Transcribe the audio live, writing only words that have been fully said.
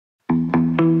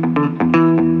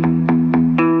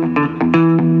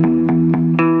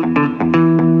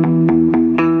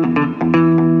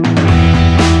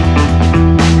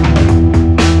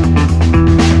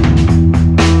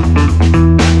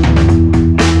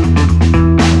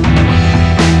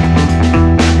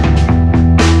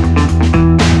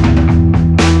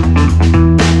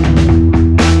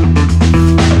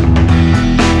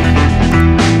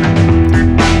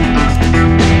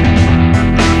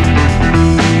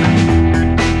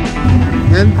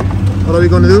What are we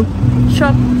going to do?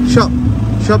 Shop. Shop.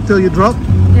 Shop till you drop?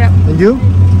 Yeah. And you?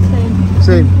 Same.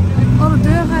 Same. Oh, the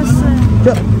deur is...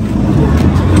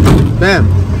 Bam!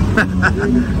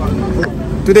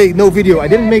 Today, no video. I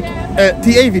didn't make a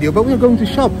TA video, but we're going to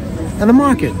shop at a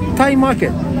market. Thai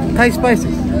market. Thai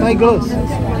spices. Thai clothes.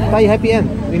 Thai happy end.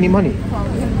 We need money.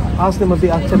 Ask them if they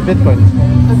accept Bitcoin.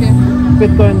 Okay.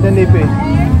 Bitcoin, then they pay.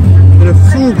 In a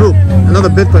full group, another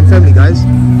Bitcoin family, guys,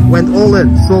 went all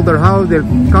in. Sold their house, their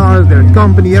cars, their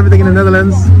company, everything in the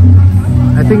Netherlands.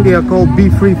 I think they are called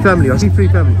B-Free Family or C-Free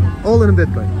Family. All in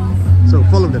Bitcoin. So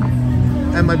follow them.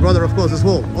 And my brother, of course, as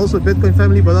well. Also a Bitcoin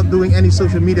family, but not doing any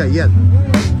social media yet.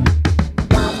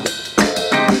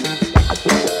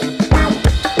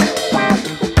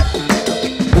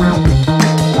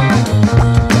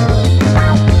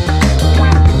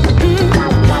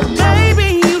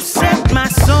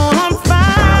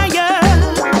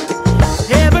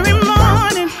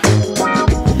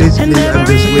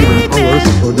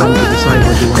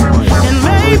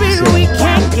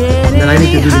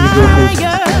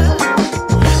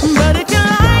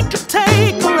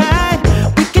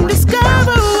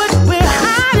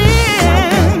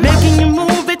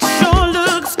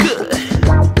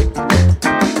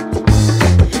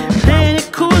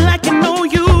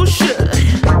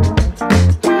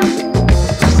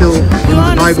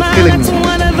 Killing me.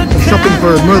 I'm shopping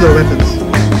for murder weapons.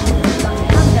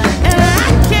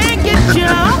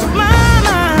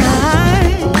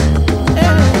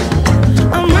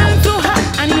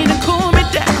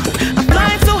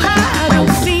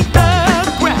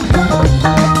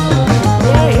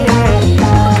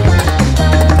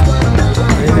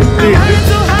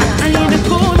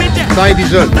 Thai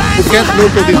dessert. Phuket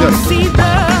local dessert.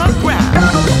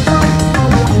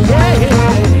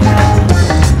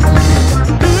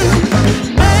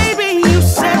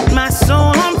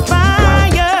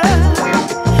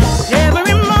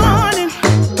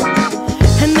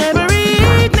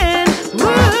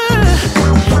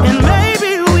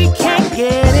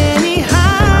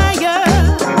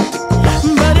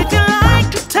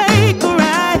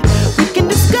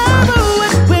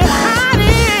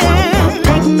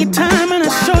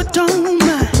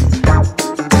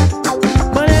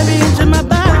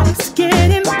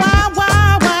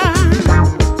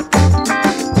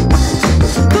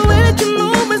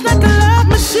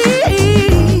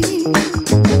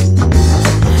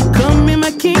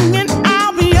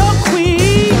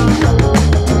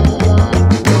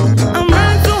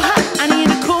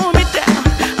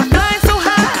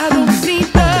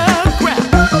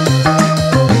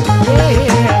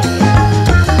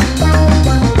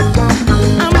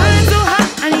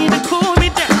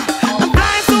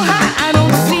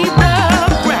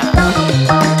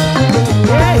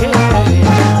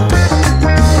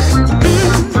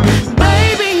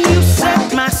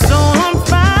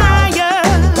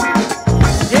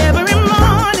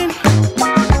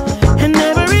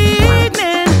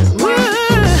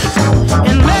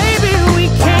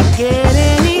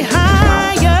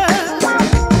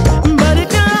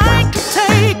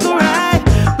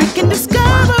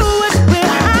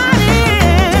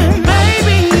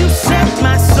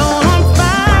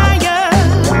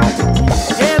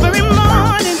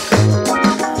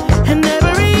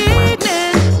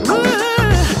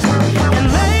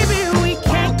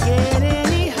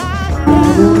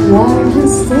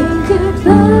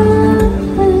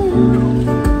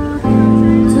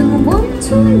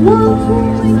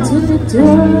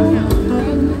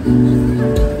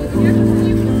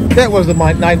 That was the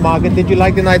night market. Did you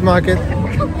like the night market?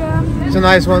 Yeah. It's a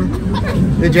nice one.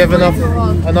 Did you have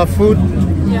enough food?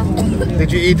 Yeah.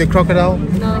 Did you eat the crocodile?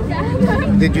 No.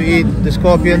 Did you eat the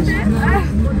scorpions?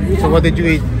 So what did you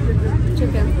eat?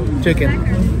 Chicken. Chicken.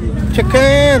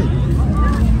 Chicken!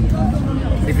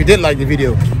 If you did like the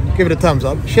video, give it a thumbs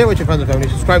up, share with your friends and family,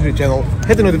 subscribe to the channel,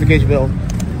 hit the notification bell,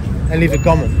 and leave a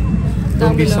comment.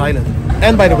 Don't be silent.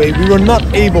 And by the way, we were not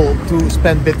able to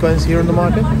spend Bitcoins here in the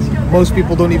market. Most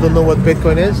people don't even know what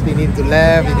Bitcoin is. They need to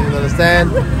laugh, they need to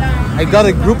understand. I got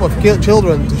a group of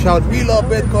children to shout, "We love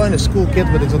Bitcoin," a school kid,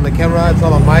 but it's on the camera, it's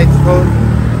not on my phone.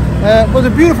 It was a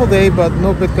beautiful day, but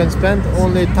no Bitcoin spent,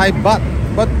 only Thai baht.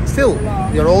 But still,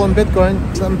 you're all on Bitcoin.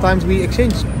 Sometimes we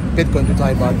exchange Bitcoin to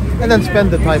Thai baht and then spend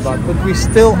the Thai baht. But we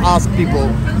still ask people,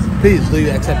 please, do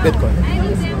you accept Bitcoin?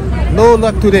 No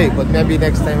luck today, but maybe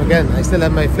next time again. I still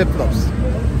have my flip-flops.